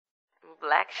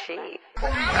Black sheep.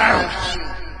 2,010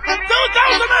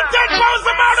 pounds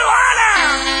of marijuana!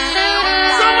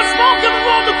 Someone smoke in the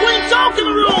room, the queen talk in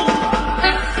the room.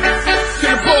 To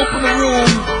the pope in the room.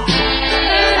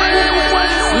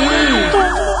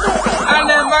 I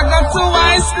never got to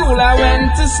high school, I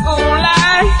went to school,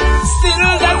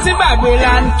 still dirty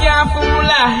Babylon can't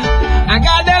fool I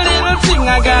got a little thing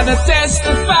I gotta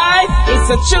testify.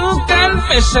 It's a true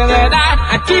confession that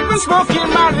I keep on smoking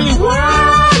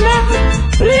marijuana.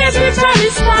 Blaze with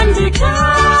Charlie on the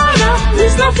corner.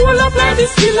 It's not full up like the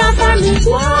skin of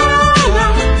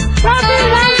marijuana.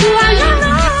 Babylon do I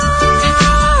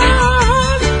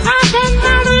have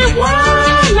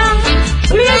marijuana.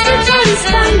 Blaze with Charlie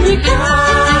on the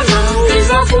corner. It's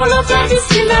not full up like the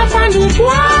skin of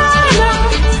marijuana.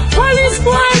 Police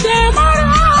boy them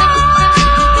around.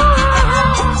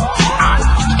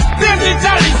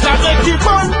 Digitalista make it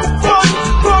bun, bun,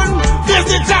 bun.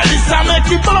 Digitalista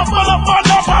make it bun, bun, bun,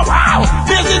 bun, wow.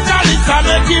 Digitalista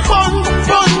make it bun,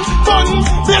 bun, bun.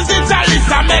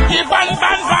 Digitalista make it bun,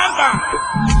 bun, bun, bun.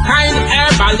 Kind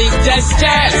herbally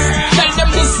gestures. Tell them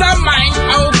this is mine,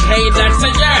 okay, that's a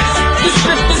yes. This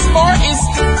script is for East,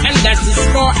 and that is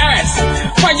for us.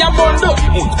 Fireball,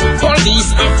 police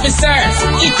officers.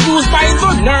 It used by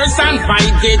the nurse and by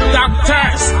the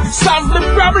doctors. Solve the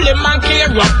problem and clear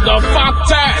up the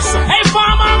factors. Hey,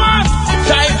 farmer man,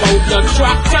 drive out the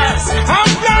tractors. I'm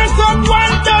plant up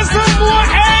 1 dozen more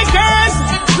acres.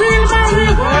 Real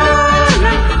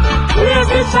marijuana. Where's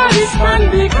the Charlie's on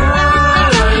the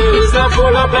corner? He's not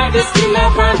full up like the skin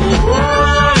of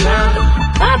marijuana.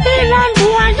 Babylon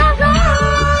boy,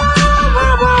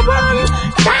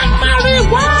 damn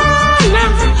marijuana.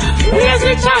 Where's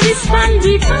the Charlie's on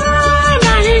the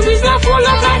corner? He's not full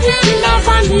up like the skin of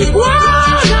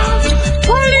marijuana.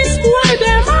 Police boy,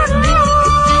 them around.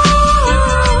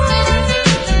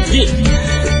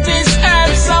 This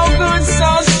herb so good,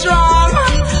 so strong.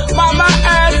 Mama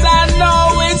earth, I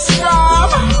know it's strong.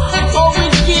 Oh,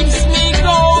 it keeps me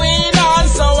going on.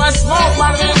 So I smoke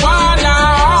marijuana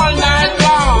all night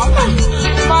long.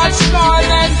 Much more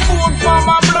than food for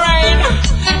my brain.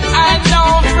 I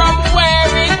know from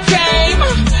where it came.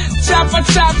 Chop a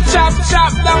chop, chop,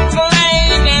 chop down the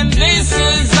lane. And this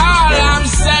is all I'm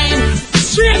saying.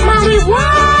 Straight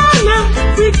marijuana.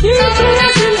 We keep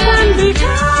blessing from the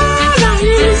corner.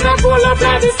 He's a full of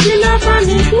blood, the skin of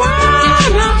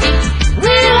marijuana.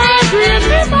 Real life, real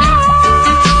people.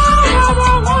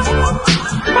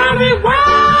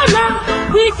 Marijuana.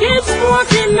 We keep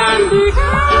smoking on the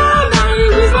corner.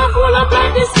 He's a full of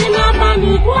blood, the skin of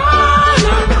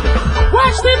marijuana.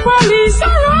 Watch the police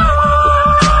around.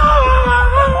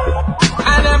 I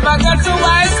never got to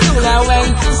high school, I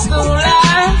went to school.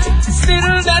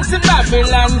 Still that's in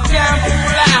Babylon can't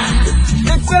fool.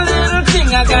 It's a little thing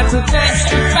I got to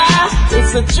testify.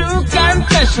 It's a true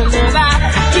confession that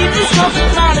I keep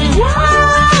smoking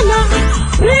marijuana.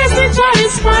 Place the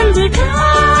Charlie's on the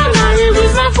corner. He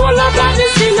was a full of blood,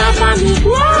 skin of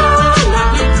marijuana.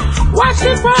 Watch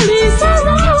the police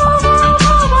around.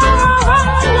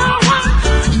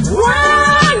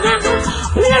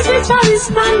 Place the Charlie's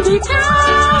on the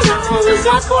corner. He was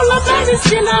a full of blood,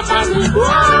 skin of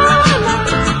marijuana.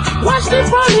 Watch the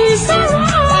police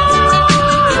around.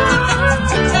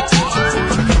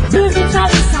 Blaze the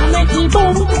Charlie's and make it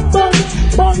bun, bun,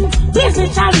 bun. Blaze the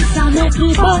Charlie's and make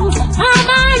it bun. Come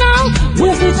on now.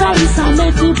 Blaze the Charlie's and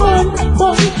make it bun,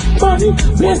 bun, bun.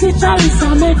 Blaze the Charlie's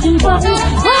and make it bun.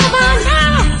 Come on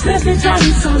now. Blaze the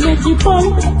Charlie's and make it bun,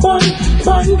 bun,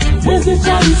 bun. Blaze the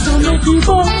Charlie's and make it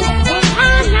bun.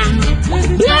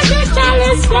 Blaze the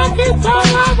Charlie's, make it bun.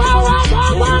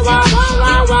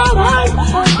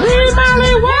 Real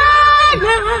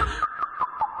marijuana.